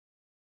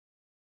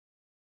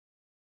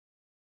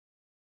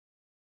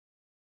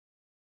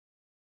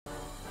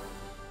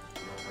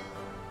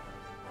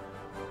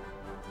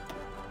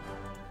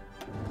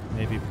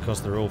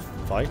because they're all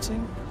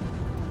fighting?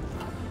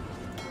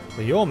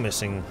 But you're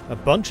missing a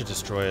bunch of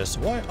destroyers.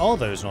 Why are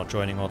those not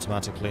joining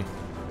automatically?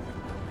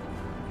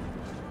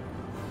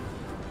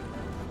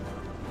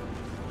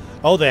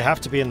 Oh, they have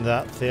to be in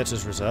that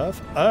theatre's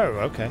reserve? Oh,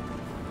 okay.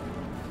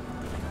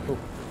 Cool.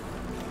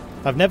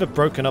 I've never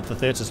broken up the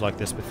theatres like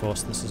this before,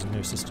 so this is a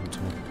new system to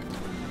me.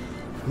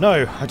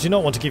 No, I do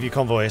not want to give you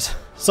convoys.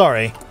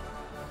 Sorry.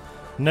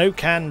 No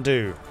can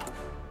do.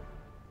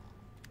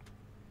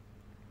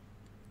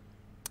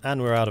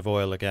 And we're out of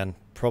oil again.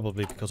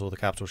 Probably because all the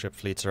capital ship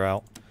fleets are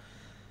out.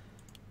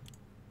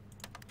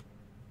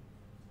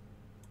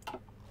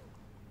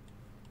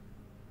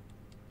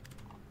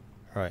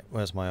 Right,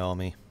 where's my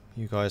army?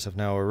 You guys have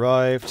now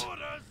arrived.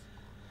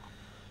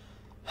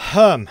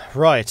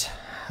 Right.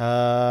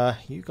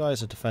 You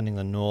guys are defending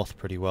the north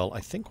pretty well. I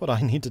think what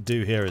I need to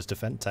do here is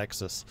defend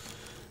Texas.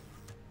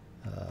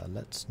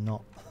 Let's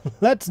not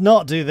let's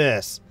not do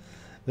this.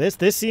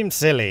 This seems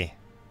silly.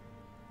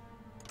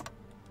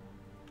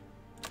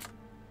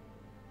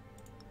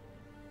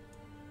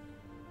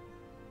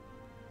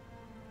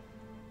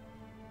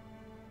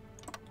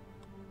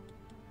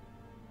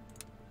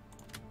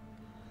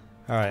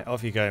 Alright,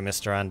 off you go,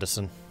 Mr.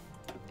 Anderson.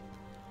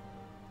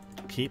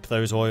 Keep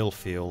those oil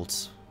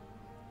fields.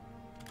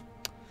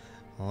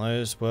 Well,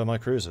 those were my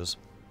cruisers.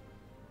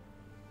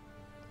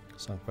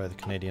 Sunk by the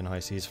Canadian High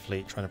Seas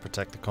Fleet trying to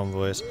protect the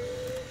convoys.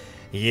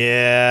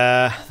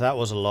 Yeah, that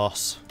was a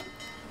loss.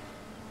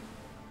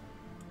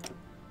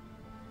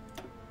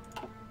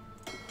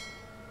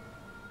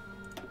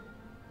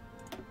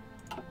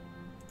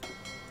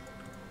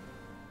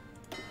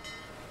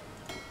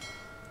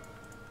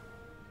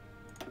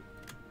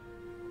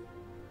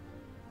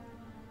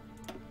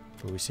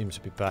 But we seem to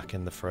be back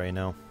in the fray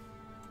now.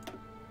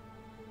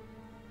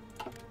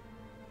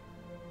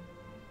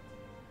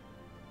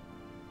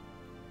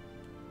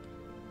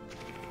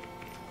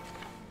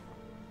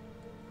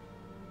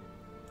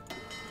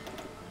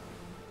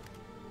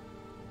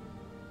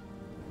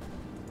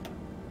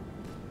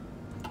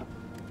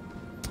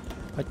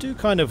 I do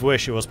kind of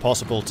wish it was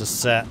possible to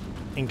set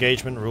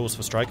engagement rules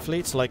for strike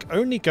fleets, like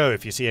only go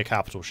if you see a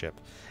capital ship.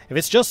 If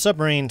it's just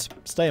submarines,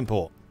 stay in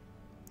port.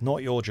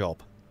 Not your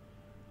job.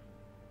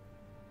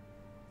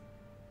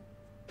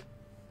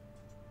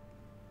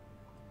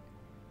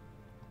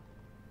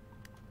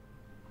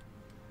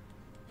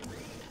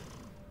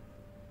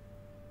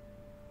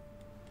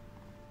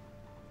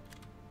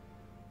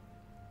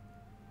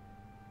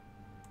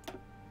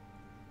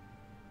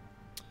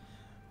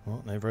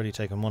 Well, they've already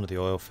taken one of the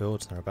oil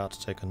fields, they're about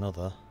to take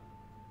another.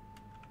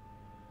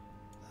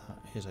 That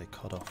is a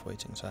cut-off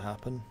waiting to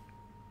happen.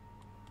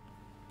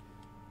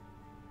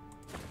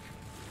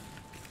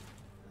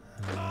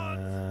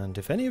 And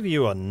if any of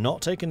you are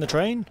not taking the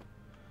train,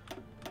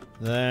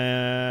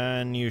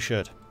 then you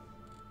should.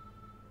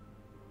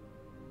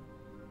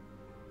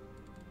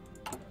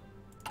 Yeah,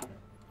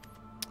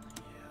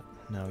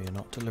 now you're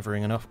not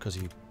delivering enough because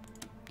you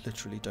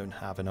literally don't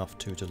have enough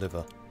to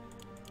deliver.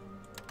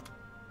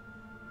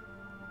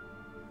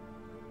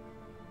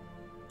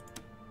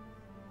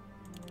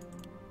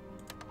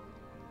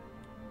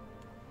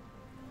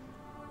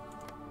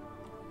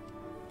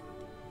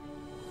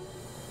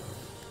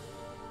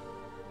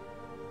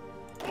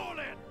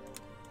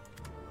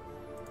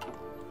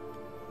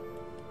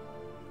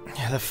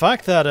 The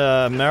fact that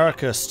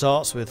America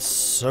starts with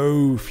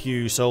so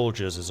few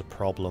soldiers is a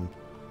problem.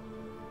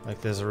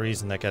 Like, there's a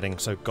reason they're getting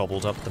so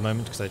gobbled up at the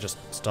moment, because they just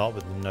start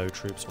with no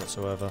troops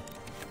whatsoever.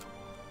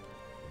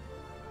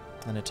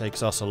 And it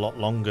takes us a lot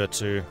longer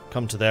to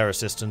come to their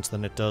assistance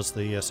than it does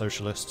the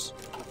socialists.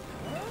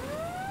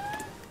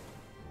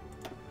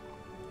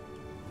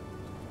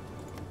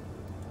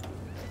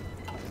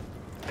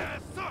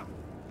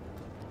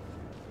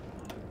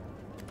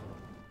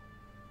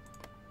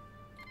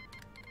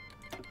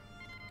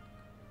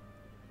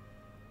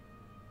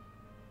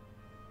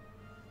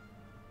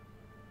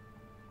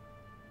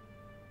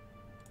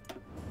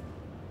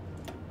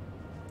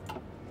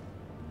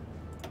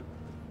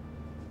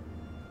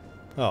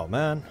 Oh,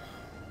 man.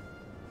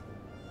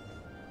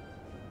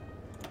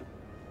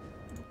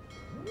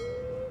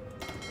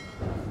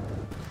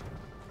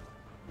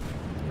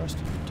 What's the rest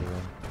of you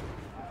doing?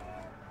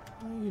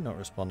 Why are you not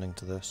responding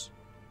to this?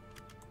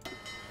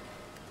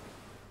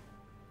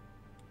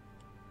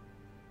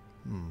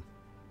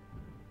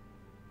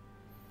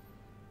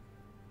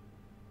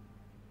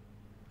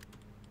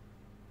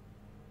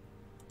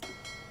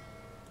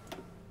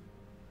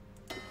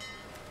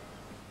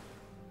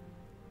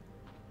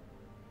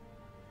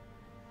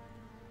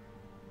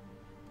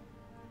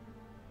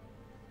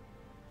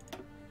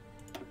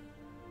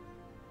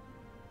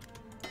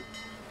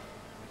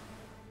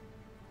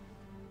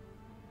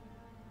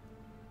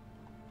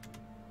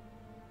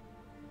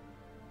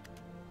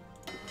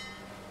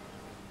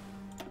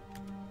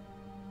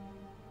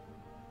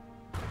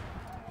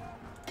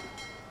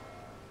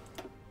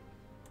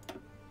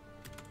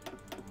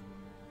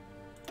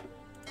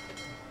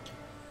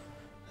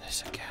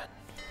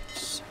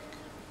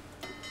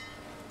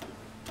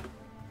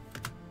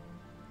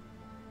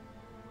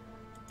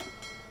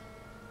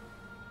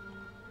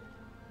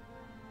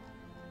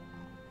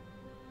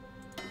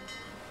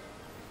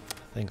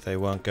 I think they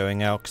weren't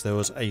going out because there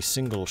was a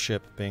single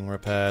ship being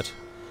repaired,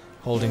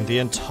 holding the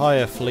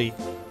entire fleet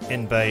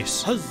in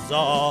base.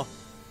 Huzzah!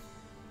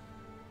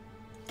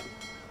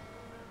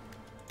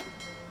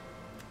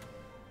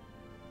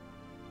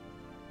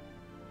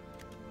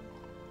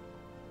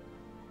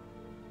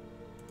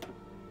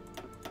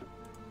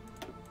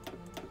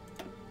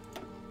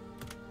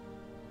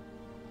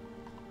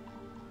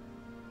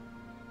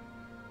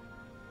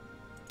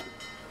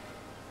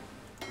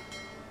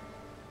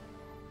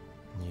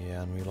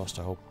 Yeah, and we lost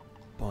a whole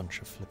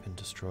bunch of flipping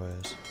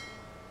destroyers.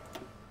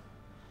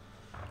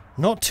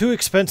 Not too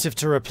expensive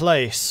to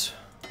replace,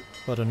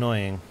 but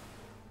annoying.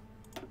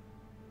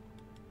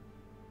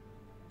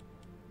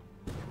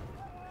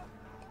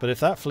 But if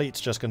that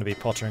fleet's just going to be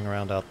pottering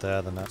around out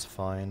there, then that's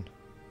fine.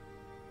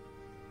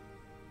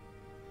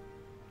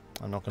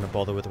 I'm not going to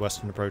bother with the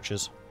western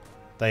approaches.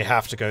 They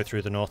have to go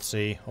through the North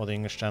Sea or the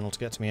English Channel to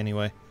get to me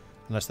anyway,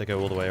 unless they go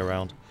all the way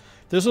around.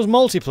 If this was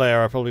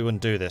multiplayer, I probably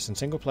wouldn't do this. In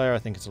single player, I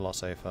think it's a lot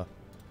safer.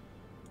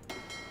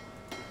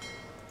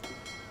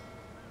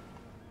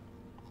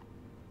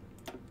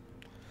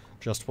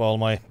 Just while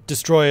my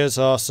destroyers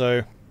are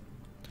so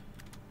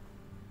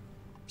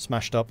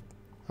smashed up.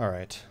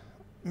 Alright.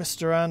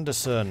 Mr.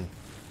 Anderson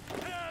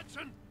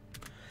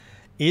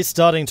is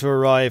starting to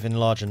arrive in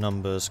larger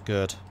numbers.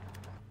 Good.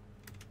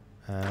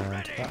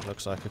 And that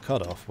looks like a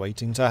cutoff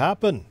waiting to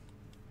happen.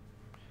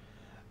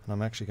 And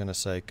I'm actually going to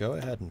say, go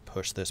ahead and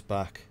push this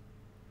back.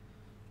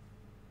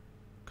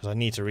 Because I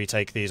need to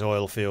retake these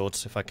oil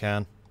fields if I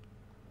can.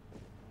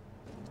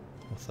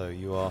 Although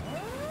you are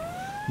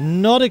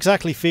not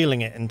exactly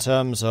feeling it in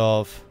terms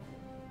of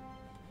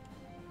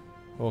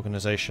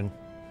organization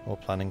or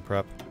planning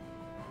prep.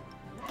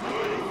 Get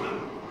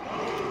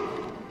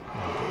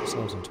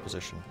yourselves into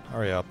position.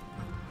 Hurry up.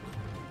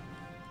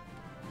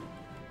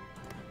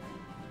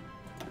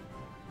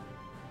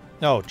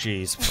 Oh,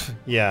 jeez.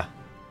 Yeah.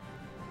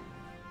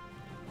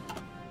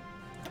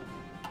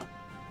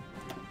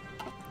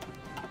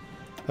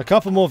 A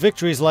couple more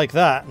victories like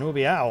that and we'll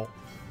be out.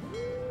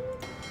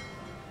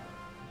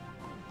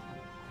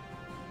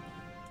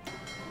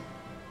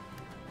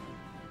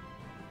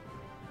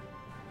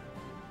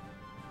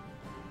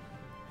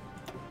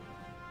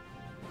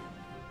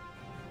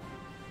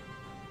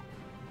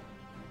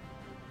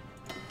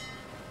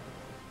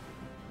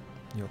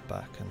 You're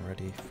back and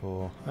ready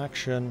for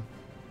action.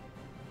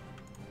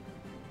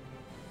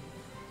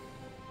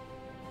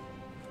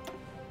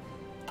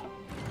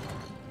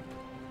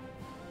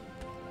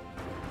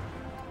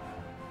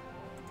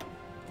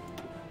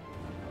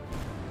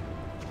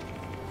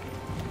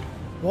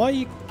 Why are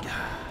you...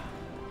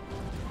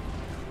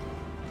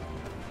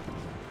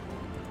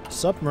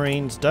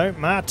 Submarines don't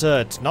matter.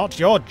 It's not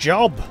your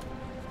job.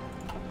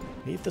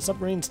 Leave the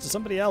submarines to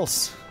somebody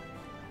else.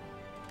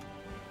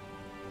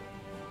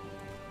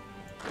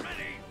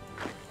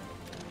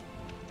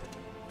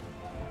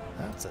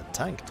 That's a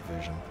tank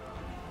division.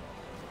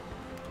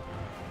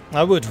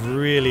 I would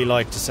really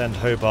like to send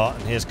Hobart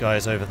and his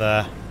guys over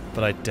there,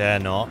 but I dare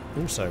not.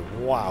 Also,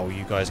 wow,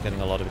 you guys are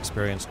getting a lot of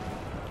experience.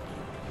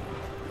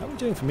 How are we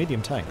doing for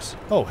medium tanks?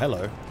 Oh,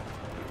 hello.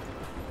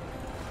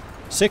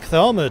 6th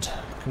Armoured.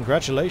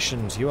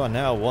 Congratulations, you are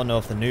now one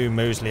of the new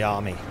Moseley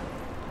Army.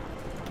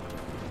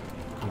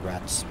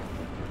 Congrats.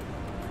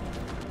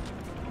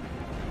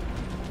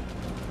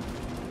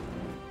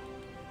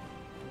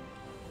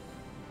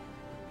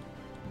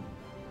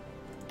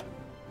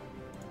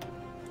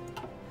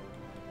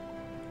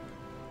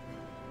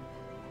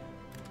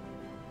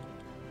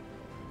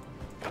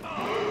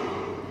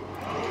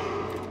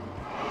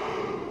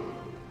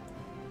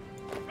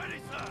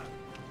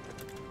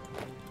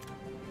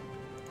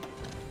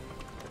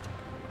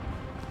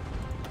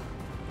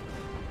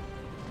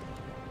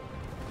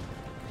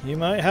 You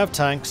might have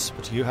tanks,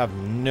 but you have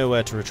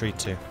nowhere to retreat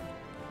to.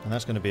 And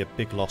that's going to be a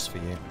big loss for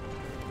you.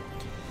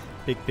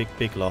 Big, big,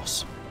 big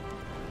loss.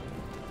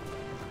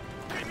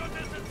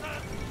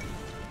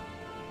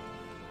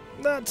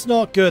 That's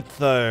not good,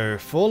 though.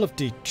 Fall of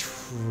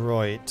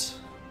Detroit.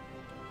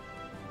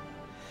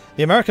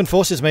 The American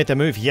forces made their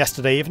move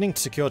yesterday evening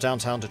to secure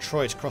downtown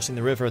Detroit, crossing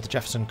the river at the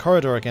Jefferson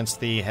Corridor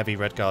against the heavy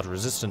Red Guard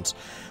resistance.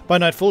 By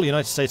nightfall,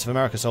 United States of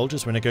America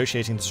soldiers were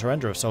negotiating the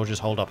surrender of soldiers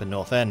holed up in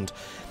North End.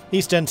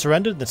 East End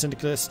surrendered, and the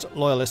Syndicalist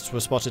loyalists were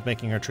spotted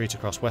making a retreat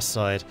across West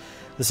Side.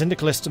 The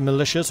Syndicalist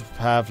militias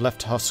have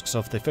left husks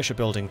of the Fisher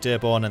Building,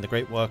 Dearborn, and the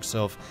great works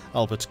of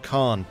Albert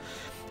Kahn.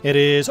 It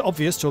is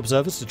obvious to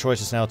observers Detroit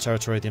is now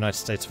territory of the United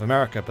States of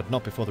America, but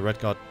not before the Red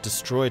Guard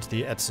destroyed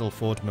the Edsel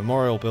Ford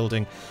Memorial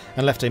Building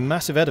and left a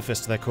massive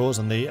edifice to their cause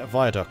on the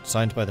viaduct,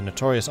 signed by the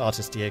notorious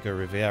artist Diego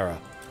Rivera.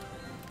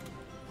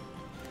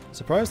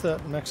 Surprised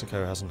that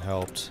Mexico hasn't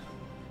helped.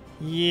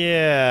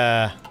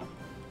 Yeah.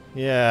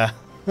 Yeah.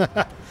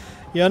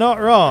 You're not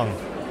wrong.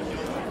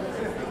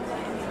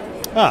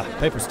 Ah,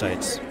 Papal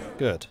States.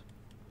 Good.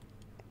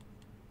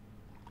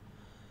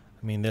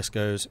 I mean, this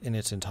goes in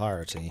its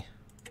entirety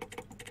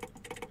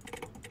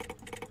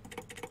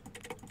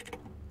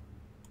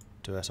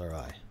to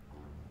SRI.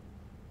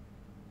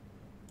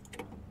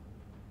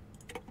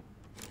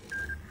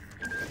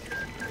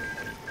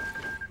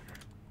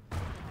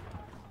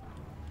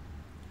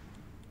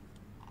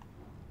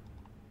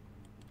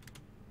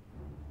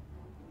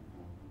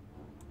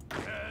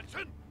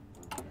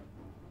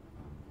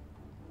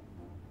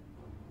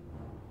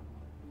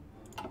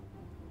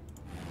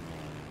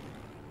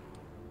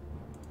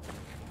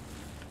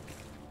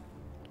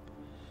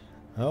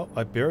 Oh,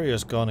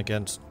 Iberia's gone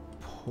against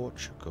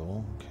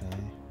Portugal. Okay.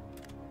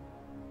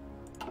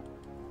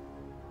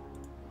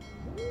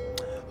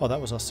 Oh, that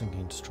was us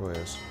sinking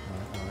destroyers.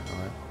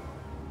 Alright.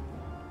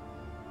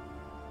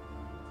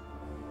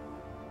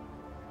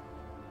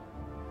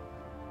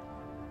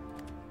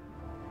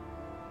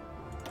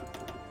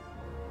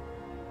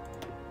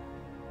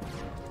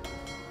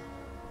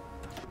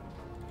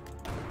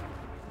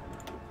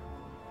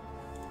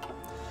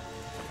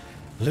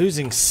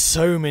 Losing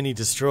so many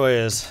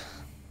destroyers.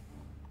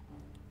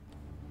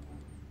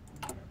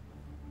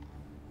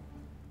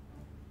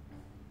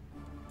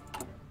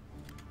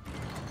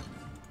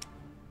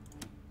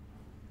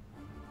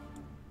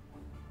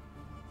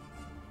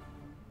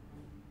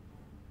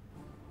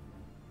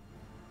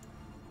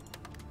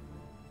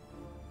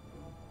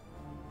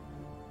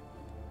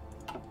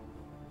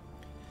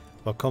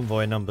 Well,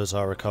 convoy numbers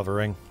are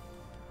recovering.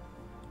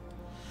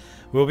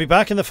 We'll be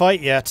back in the fight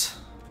yet.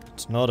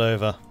 It's not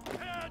over.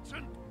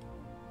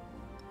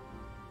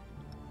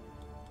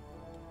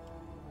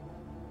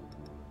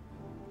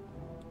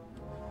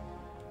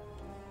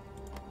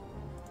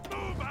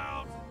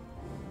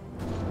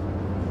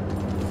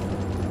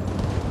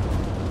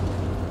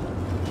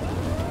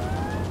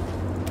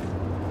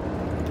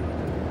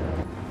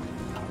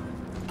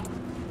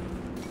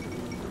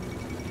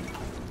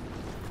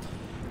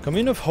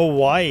 Commune of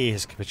Hawaii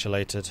has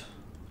capitulated.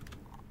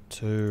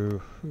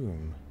 To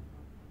whom?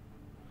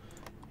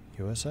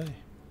 USA.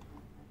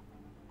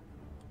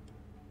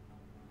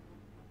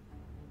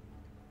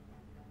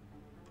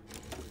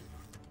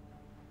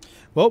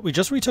 Well, we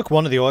just retook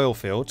one of the oil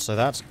fields, so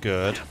that's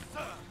good.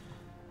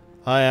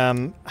 I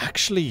am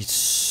actually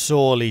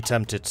sorely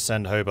tempted to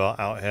send Hobart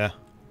out here.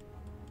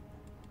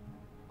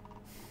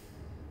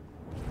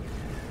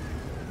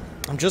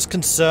 I'm just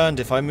concerned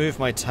if I move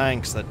my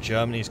tanks that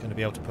Germany's going to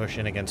be able to push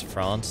in against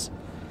France.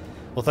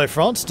 Although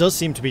France does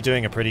seem to be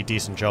doing a pretty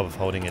decent job of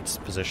holding its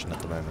position at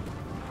the moment.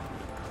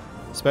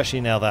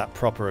 Especially now that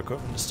proper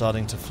equipment is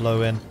starting to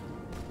flow in.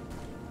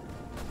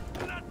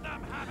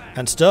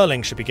 And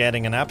Sterling should be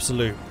getting an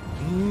absolute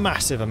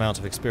massive amount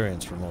of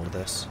experience from all of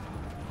this.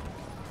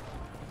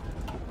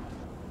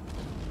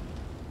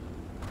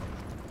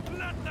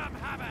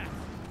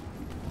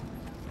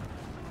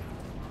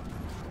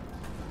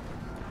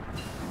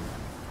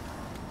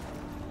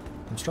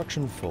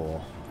 Construction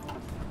 4.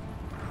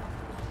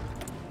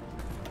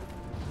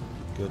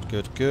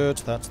 Good.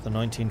 That's the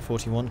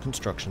 1941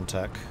 construction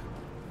tech.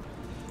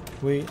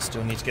 We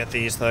still need to get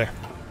these, though.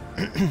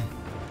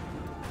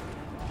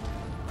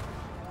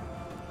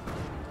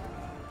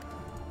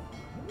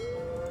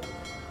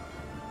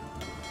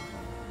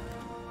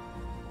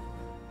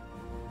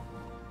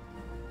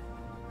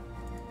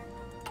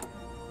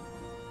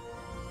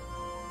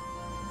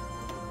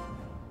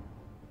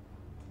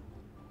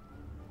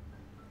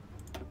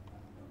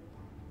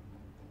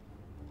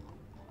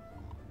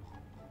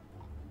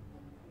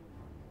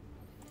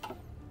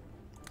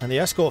 And the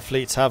escort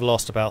fleets have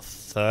lost about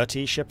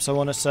 30 ships, I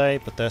want to say,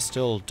 but they're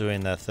still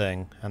doing their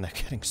thing, and they're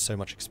getting so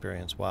much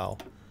experience. Wow.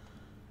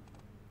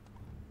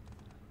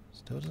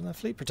 Still doesn't have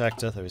fleet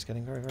protector, though he's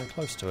getting very, very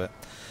close to it.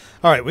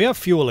 Alright, we have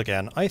fuel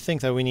again. I think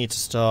that we need to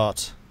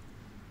start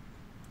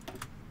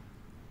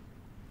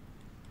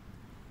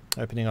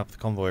opening up the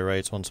convoy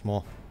raids once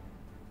more.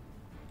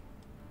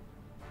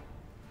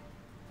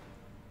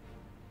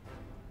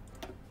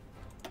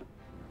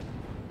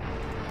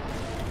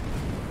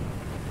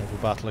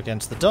 Battle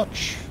against the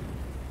Dutch.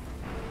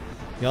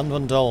 Jan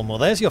van Dolm. Well,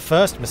 there's your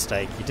first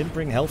mistake. You didn't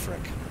bring Helfrich.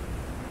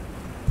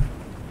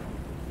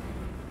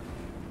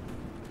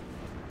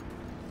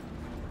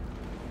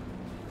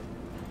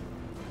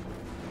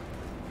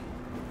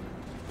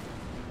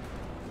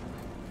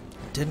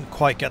 Didn't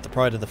quite get the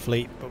pride of the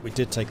fleet, but we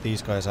did take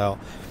these guys out.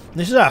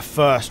 This is our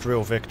first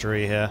real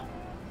victory here.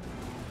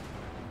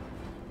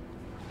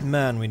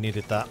 Man, we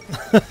needed that.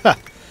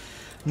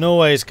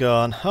 Norway's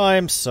gone.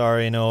 I'm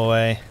sorry,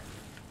 Norway.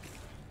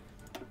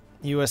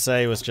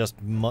 USA was just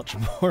much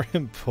more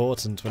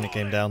important when it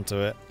came down to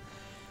it.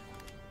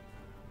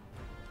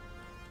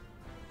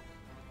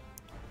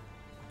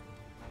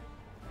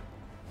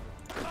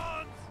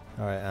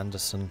 Alright,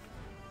 Anderson.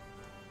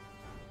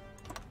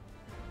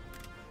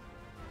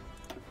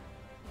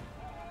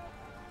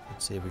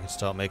 Let's see if we can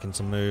start making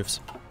some moves.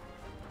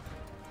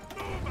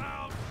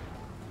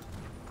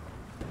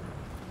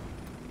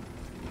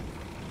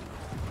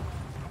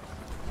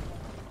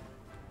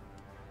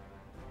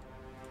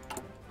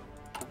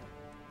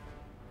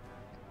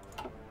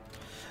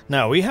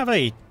 Now, we have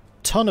a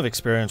ton of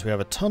experience, we have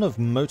a ton of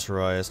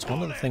motorized.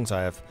 One of the things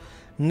I have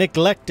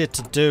neglected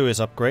to do is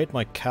upgrade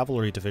my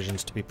cavalry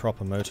divisions to be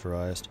proper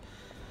motorized,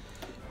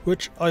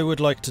 which I would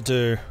like to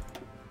do.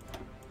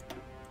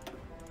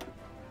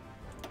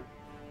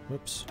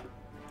 Whoops.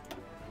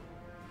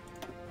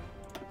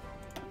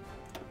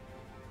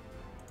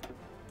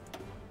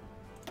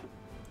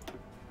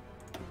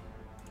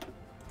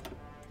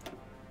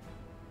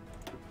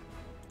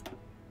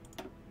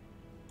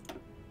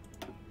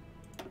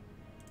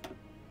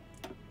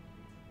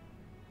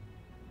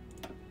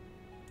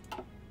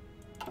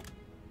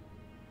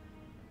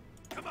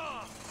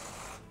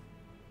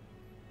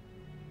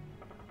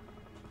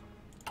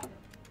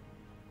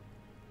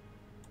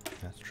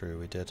 That's true,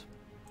 we did.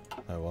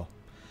 Oh well.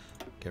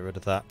 Get rid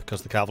of that,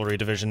 because the cavalry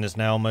division is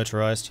now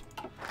motorized.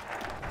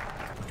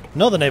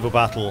 Another naval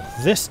battle.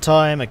 This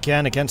time,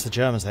 again, against the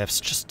Germans. They have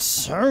just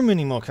so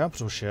many more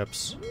capital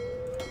ships.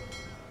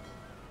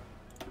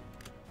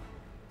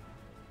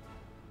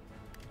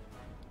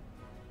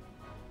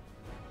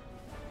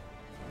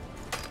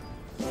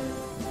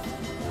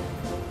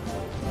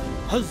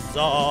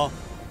 Huzzah!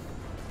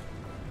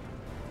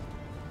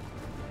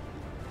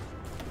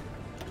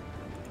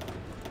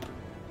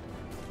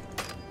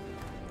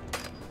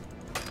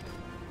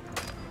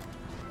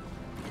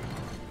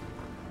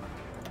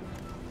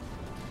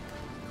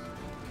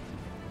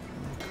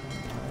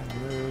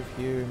 Move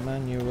you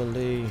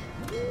manually.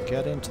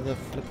 Get into the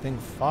flipping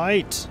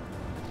fight!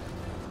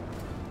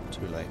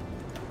 Too late.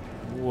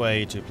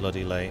 Way too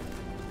bloody late.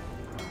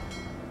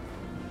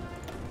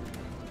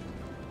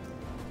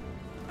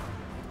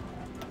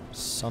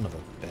 Son of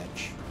a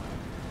bitch.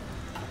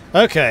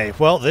 Okay,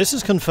 well, this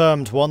has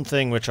confirmed one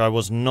thing which I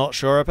was not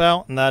sure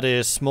about, and that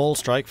is small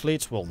strike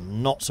fleets will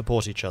not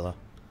support each other.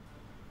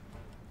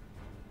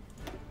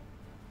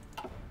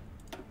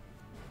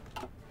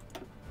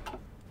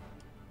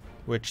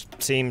 Which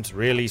seems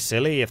really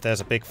silly if there's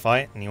a big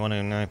fight and you want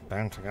to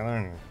band together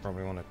and you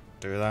probably want to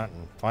do that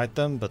and fight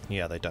them, but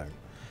yeah, they don't.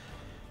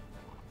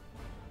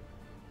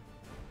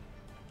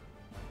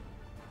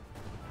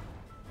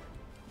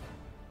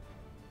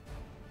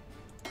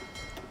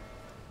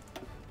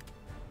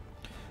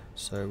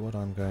 So what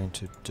I'm going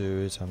to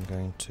do is I'm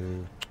going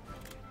to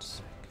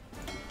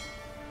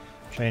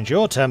change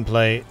your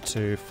template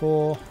to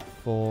 4,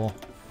 4,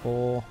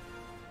 4,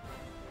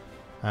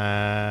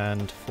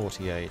 and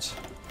 48.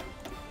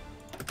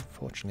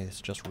 Fortunately,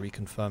 it's just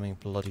reconfirming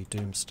bloody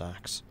doom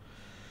stacks.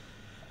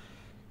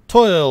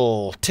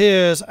 Toil,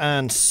 tears,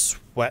 and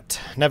sweat.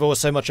 Never was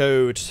so much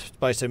owed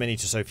by so many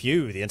to so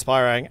few. The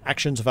inspiring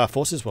actions of our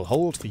forces will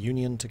hold the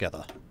Union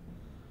together.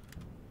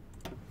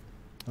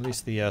 At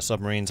least the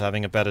submarine's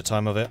having a better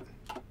time of it.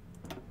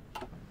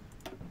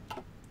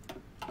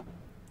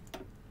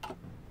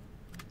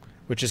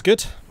 Which is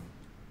good.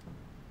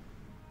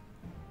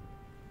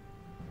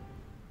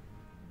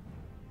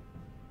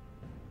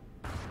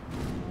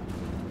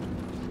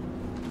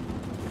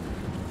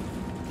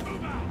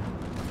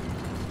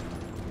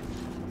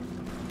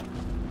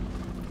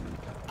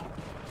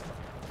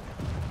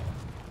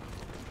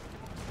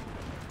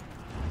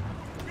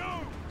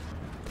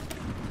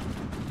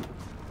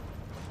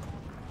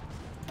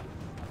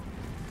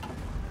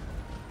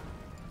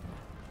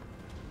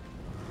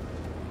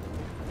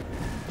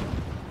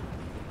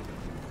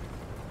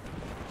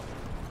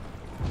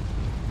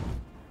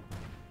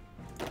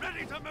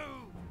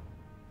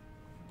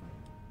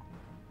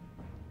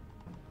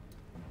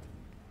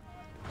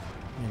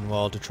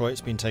 Meanwhile,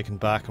 Detroit's been taken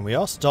back, and we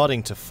are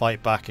starting to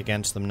fight back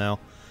against them now.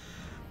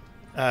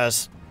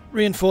 As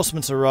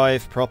reinforcements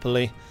arrive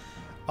properly,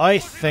 I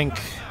think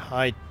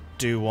I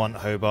do want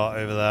Hobart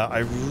over there. I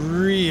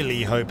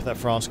really hope that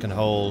France can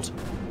hold.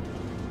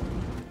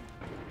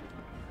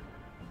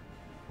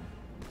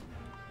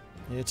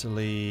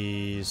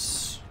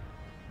 Italy's...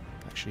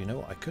 Actually, you know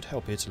what? I could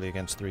help Italy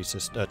against three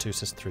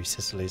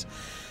Sicilies.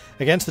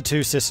 Against the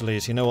two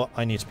Sicilies, you know what?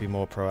 I need to be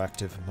more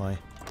proactive in my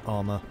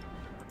armor.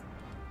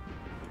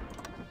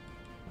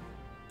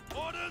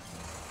 Orders.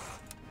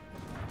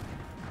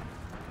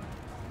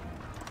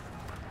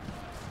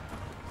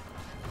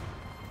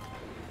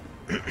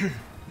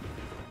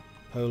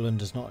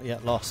 Poland is not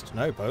yet lost.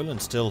 No,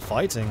 Poland's still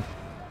fighting.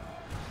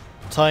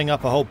 Tying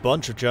up a whole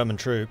bunch of German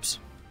troops.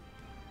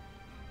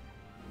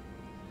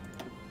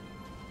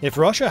 If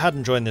Russia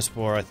hadn't joined this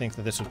war, I think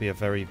that this would be a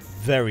very,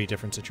 very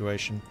different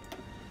situation.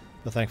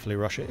 But thankfully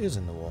Russia is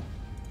in the war.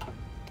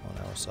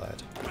 On our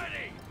side.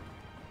 Ready.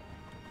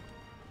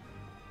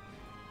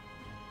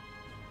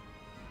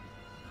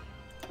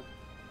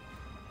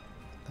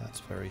 That's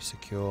very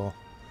secure.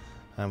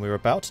 And we were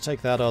about to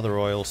take that other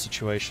oil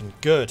situation.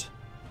 Good.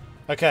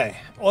 Okay,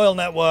 oil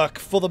network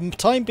for the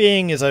time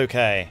being is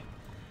okay.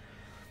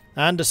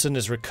 Anderson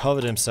has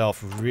recovered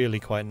himself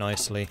really quite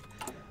nicely.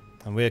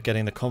 And we're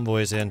getting the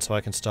convoys in so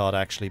I can start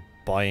actually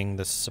buying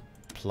the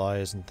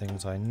supplies and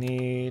things I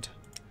need.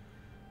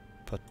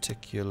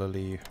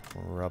 Particularly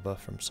rubber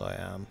from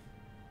Siam.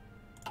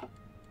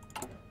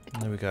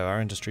 And there we go,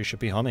 our industry should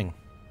be humming.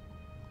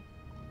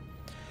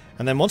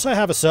 And then once I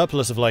have a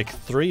surplus of like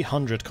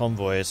 300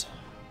 convoys,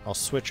 I'll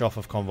switch off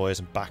of convoys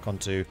and back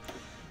onto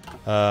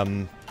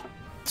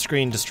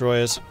screen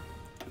destroyers.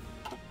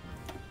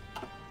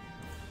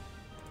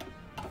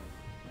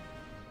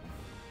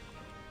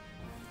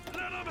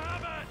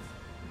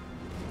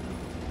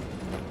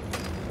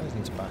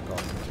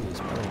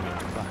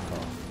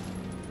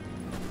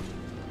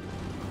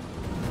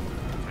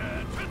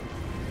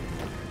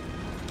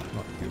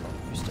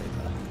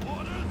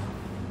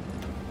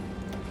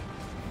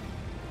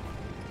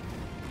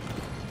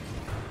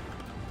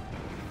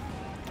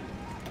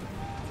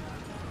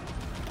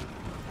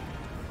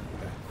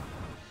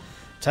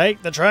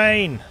 Take the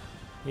train!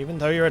 Even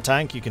though you're a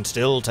tank, you can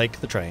still take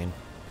the train.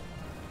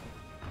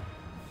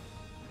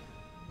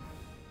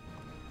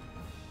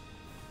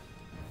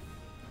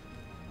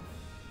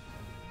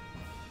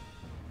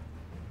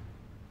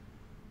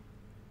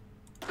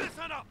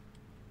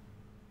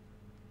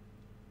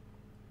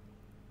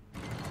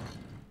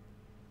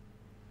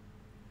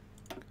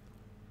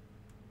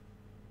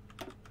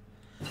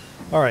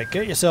 Alright,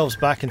 get yourselves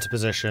back into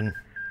position.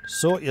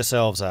 Sort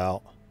yourselves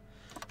out.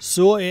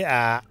 Sort it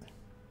out.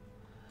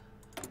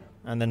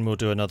 And then we'll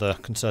do another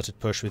concerted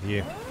push with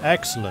you.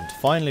 Excellent.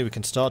 Finally we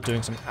can start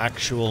doing some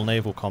actual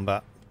naval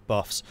combat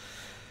buffs.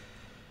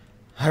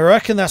 I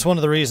reckon that's one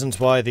of the reasons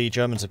why the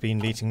Germans have been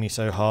beating me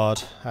so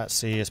hard at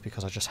sea, is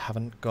because I just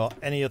haven't got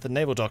any of the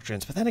naval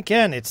doctrines. But then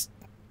again, it's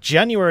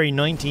January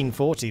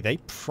 1940. They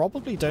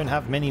probably don't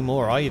have many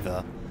more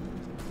either.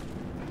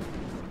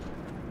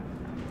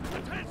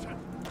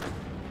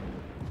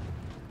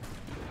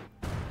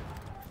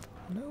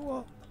 You know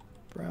what?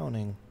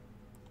 Browning.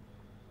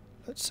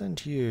 Let's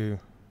send you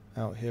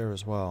out here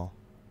as well.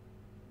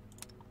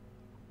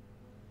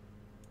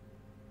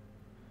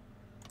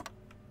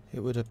 It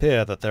would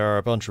appear that there are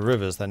a bunch of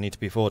rivers that need to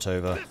be fought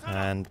over,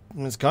 and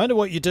it's kind of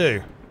what you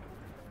do.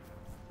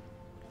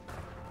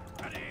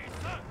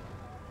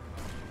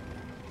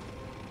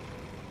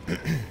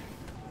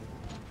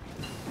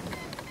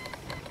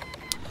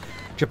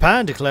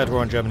 Japan declared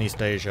war on German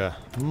East Asia.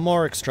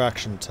 More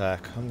extraction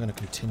tech. I'm going to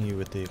continue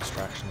with the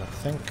extraction, I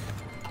think.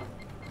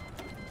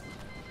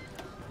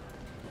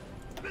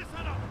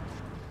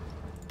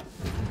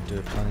 Do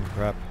a planning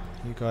prep.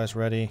 You guys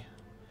ready?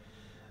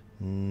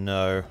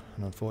 No.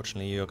 And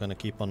unfortunately you're going to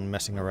keep on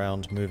messing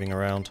around, moving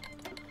around.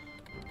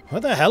 Where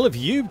the hell have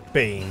you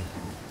been?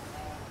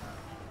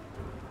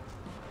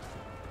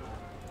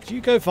 Did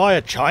you go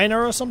via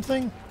China or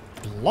something?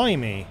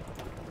 Blimey.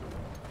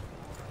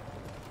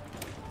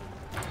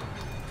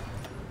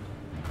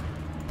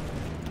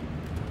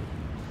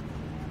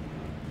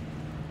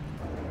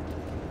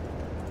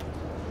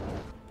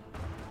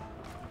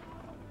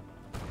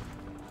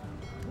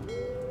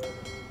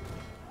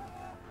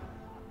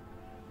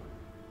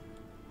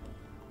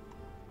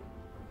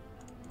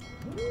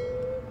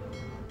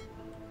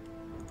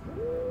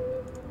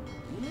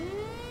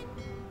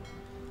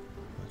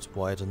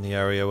 Widen the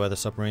area where the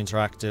submarines are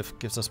active.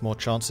 Gives us more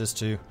chances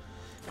to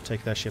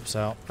take their ships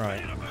out.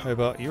 Right,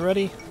 Hobart, you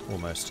ready?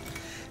 Almost.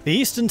 The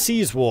Eastern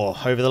Seas War.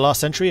 Over the last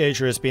century,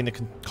 Asia has been a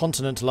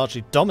continent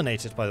largely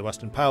dominated by the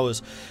Western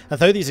powers, and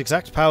though these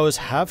exact powers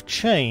have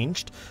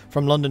changed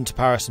from London to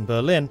Paris and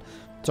Berlin,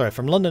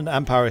 from London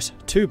and Paris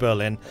to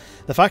Berlin,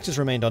 the fact has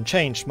remained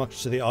unchanged,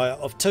 much to the ire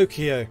of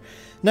Tokyo.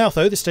 Now,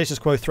 though, the status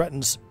quo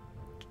threatens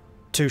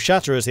to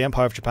shatter as the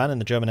Empire of Japan and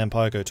the German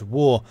Empire go to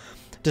war.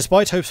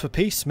 Despite hopes for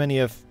peace, many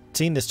have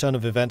seen this turn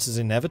of events as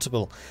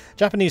inevitable.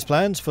 Japanese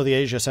plans for the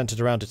Asia centered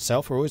around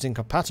itself were always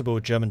incompatible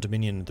with German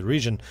dominion in the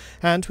region,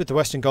 and with the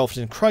West engulfed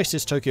in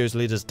crisis, Tokyo's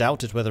leaders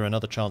doubted whether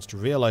another chance to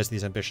realize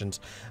these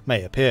ambitions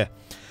may appear.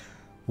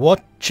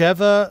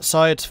 Whichever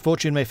side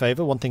fortune may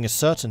favor, one thing is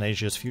certain: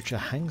 Asia's future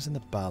hangs in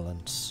the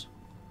balance.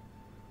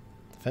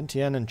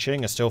 Fentian and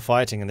Qing are still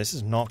fighting, and this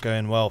is not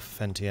going well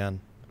for Fentian.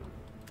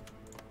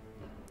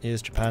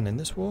 Is Japan in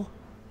this war?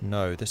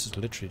 No, this is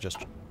literally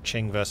just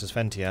Qing versus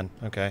Fentian.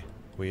 Okay,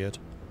 weird.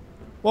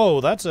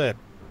 Whoa, that's a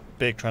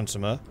big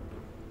transformer.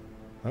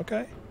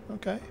 Okay,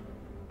 okay.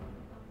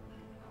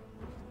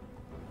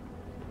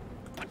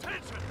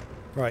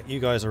 Right, you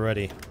guys are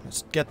ready.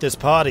 Let's get this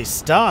party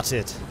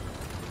started.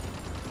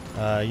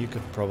 You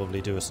could probably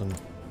do with some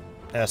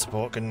air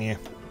support, couldn't you?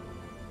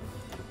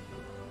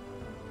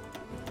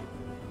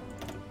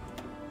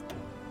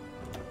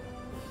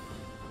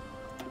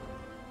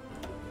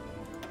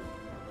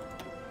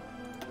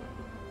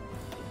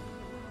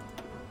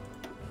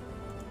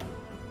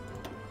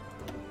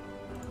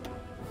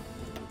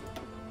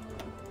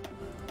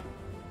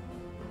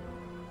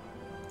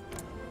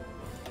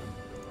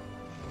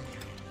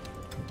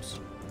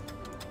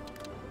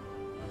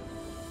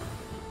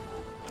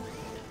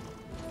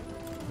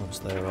 Once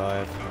they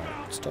arrive,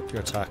 right, stop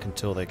your attack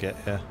until they get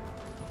here.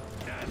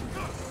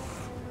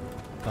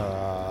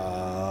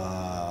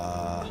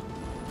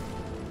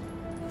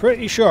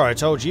 Pretty sure I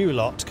told you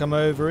lot to come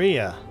over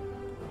here.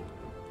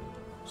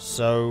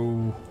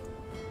 So,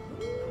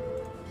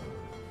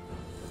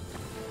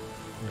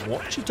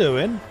 what you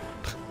doing?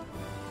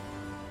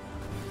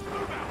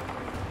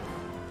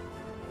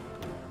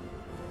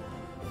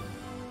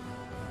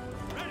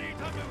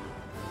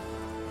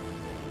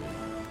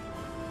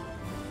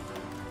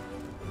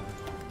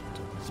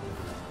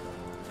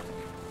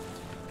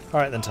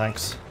 Alright then,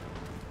 tanks.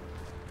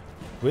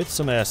 With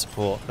some air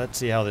support, let's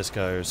see how this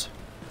goes.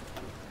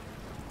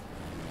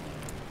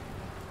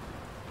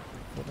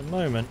 At the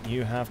moment,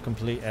 you have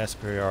complete air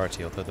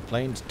superiority, although the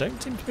planes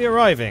don't seem to be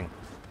arriving.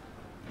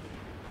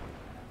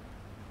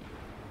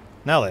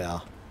 Now they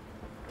are.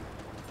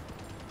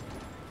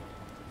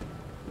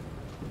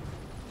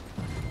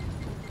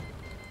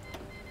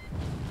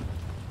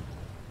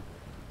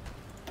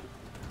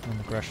 On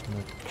aggression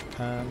of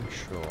Japan,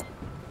 sure.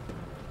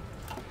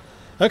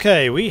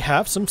 Okay, we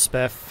have some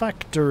spare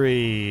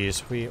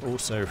factories. We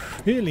also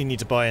really need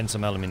to buy in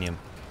some aluminium.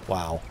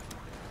 Wow.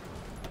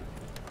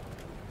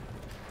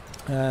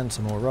 And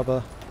some more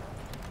rubber.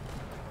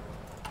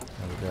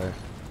 There we go.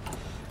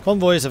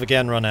 Convoys have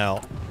again run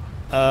out.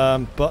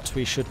 But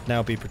we should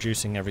now be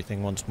producing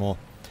everything once more.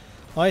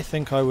 I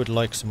think I would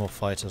like some more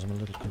fighters. I'm a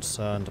little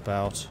concerned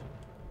about...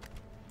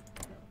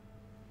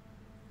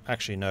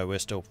 Actually, no, we're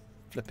still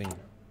flipping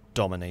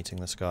dominating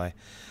this guy.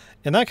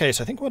 In that case,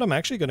 I think what I'm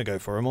actually going to go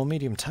for are more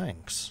medium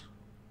tanks.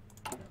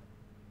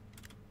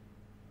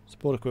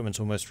 Support equipment's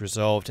almost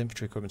resolved.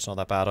 Infantry equipment's not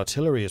that bad.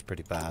 Artillery is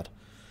pretty bad.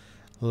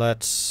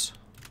 Let's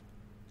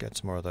get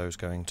some more of those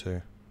going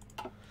too.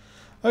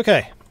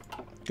 Okay,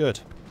 good.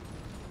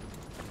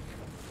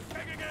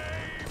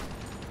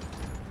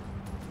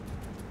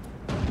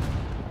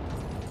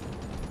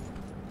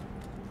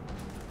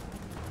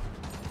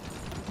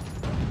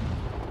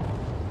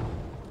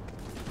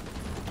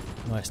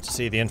 Nice to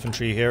see the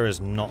infantry here is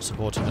not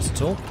supporting us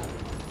at all.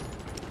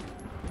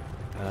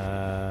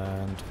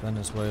 And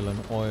Venezuelan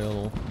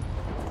oil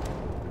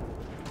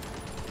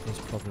is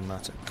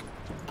problematic.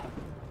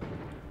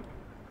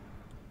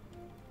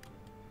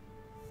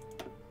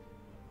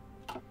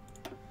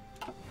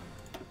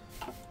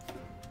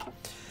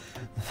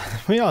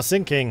 We are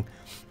sinking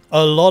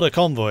a lot of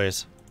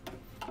convoys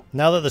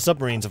now that the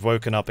submarines have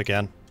woken up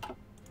again.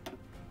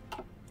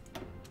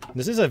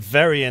 This is a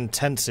very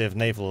intensive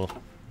naval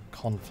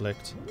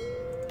conflict.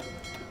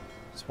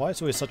 That's why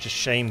it's always such a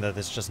shame that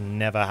this just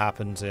never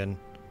happens in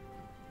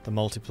the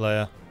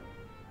multiplayer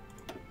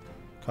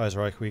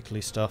Kaiserreich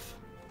weekly stuff.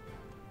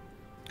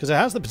 Because it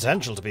has the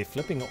potential to be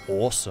flipping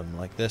awesome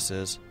like this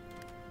is.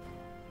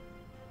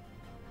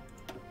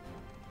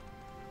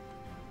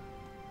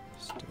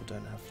 Still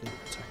don't have fleet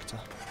protector.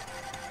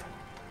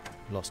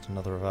 Lost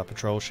another of our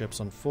patrol ships,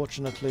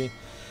 unfortunately.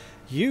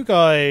 You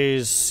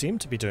guys seem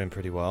to be doing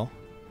pretty well.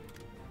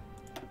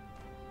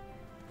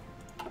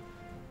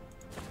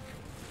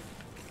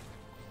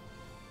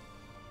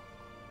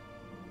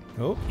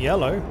 Oh,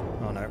 yellow.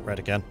 Oh no, red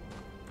again.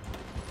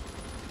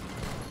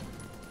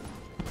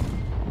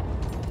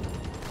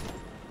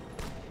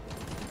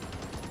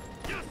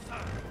 Yes, sir.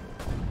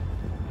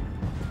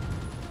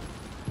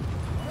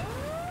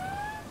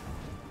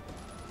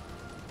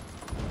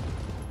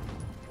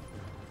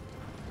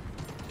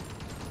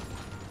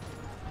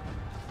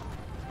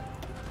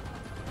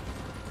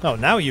 Oh,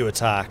 now you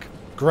attack.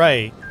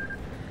 Great.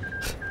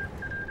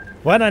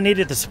 When I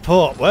needed the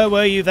support, where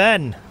were you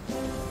then?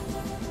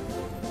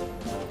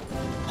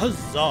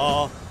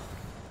 Huzzah!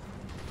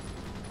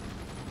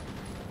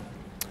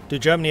 Do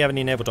Germany have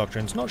any naval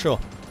doctrines? Not sure.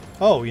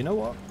 Oh, you know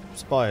what?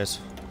 Spies.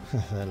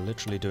 They're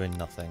literally doing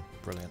nothing.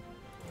 Brilliant.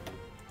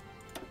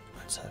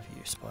 Let's have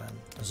you spy on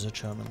the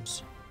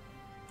Germans.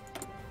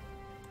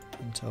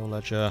 Intel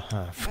ledger.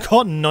 I've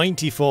got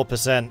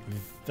 94%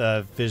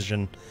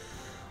 vision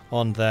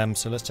on them,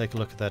 so let's take a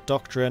look at their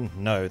doctrine.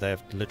 No, they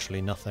have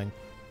literally nothing.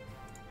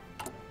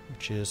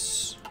 Which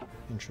is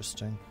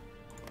interesting.